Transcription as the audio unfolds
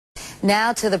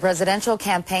Now to the presidential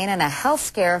campaign and a health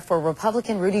scare for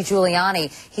Republican Rudy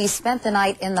Giuliani. He spent the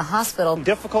night in the hospital.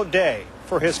 Difficult day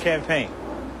for his campaign.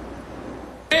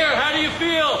 Mayor, how do you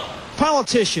feel?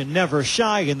 Politician never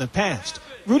shy in the past.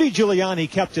 Rudy Giuliani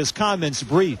kept his comments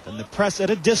brief and the press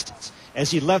at a distance as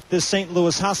he left this St.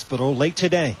 Louis hospital late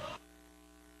today.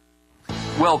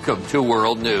 Welcome to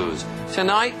World News.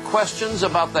 Tonight, questions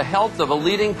about the health of a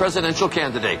leading presidential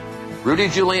candidate. Rudy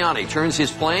Giuliani turns his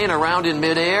plane around in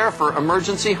midair for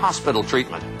emergency hospital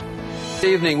treatment. This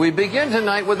evening, we begin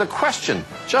tonight with a question.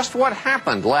 Just what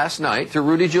happened last night to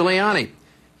Rudy Giuliani?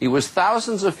 He was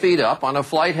thousands of feet up on a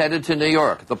flight headed to New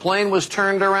York. The plane was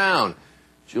turned around.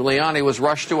 Giuliani was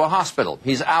rushed to a hospital.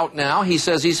 He's out now. He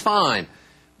says he's fine.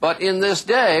 But in this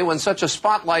day, when such a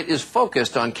spotlight is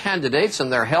focused on candidates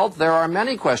and their health, there are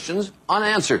many questions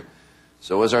unanswered.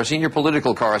 So as our senior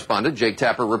political correspondent, Jake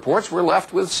Tapper, reports, we're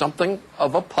left with something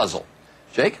of a puzzle.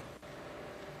 Jake?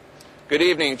 Good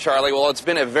evening, Charlie. Well, it's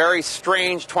been a very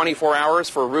strange 24 hours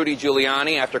for Rudy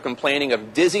Giuliani. After complaining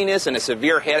of dizziness and a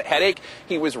severe headache,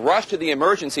 he was rushed to the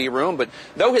emergency room. But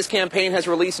though his campaign has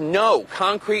released no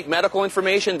concrete medical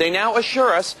information, they now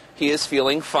assure us he is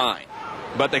feeling fine.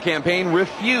 But the campaign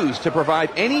refused to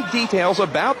provide any details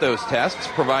about those tests,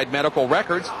 provide medical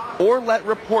records, or let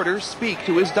reporters speak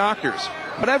to his doctors.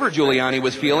 Whatever Giuliani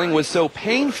was feeling was so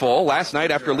painful last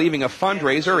night after leaving a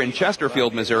fundraiser in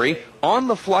Chesterfield, Missouri. On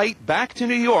the flight back to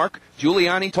New York,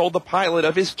 Giuliani told the pilot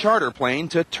of his charter plane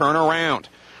to turn around.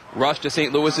 Rushed to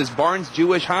St. Louis's Barnes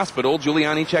Jewish Hospital,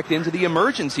 Giuliani checked into the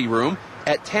emergency room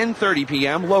at 10:30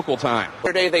 p.m. local time.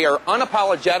 Today, they are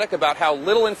unapologetic about how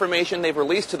little information they've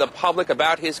released to the public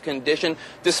about his condition,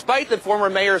 despite the former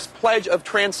mayor's pledge of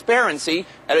transparency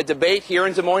at a debate here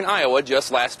in Des Moines, Iowa,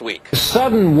 just last week.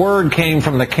 Sudden word came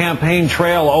from the campaign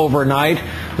trail overnight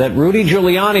that Rudy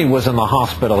Giuliani was in the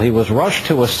hospital. He was rushed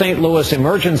to a St. Louis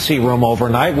emergency room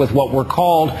overnight with what were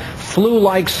called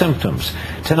flu-like symptoms.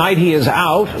 Tonight he is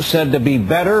out, said to be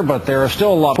better, but there are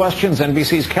still a lot of questions.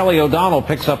 NBC's Kelly O'Donnell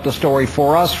picks up the story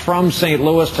for us from St.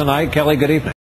 Louis tonight. Kelly, good evening.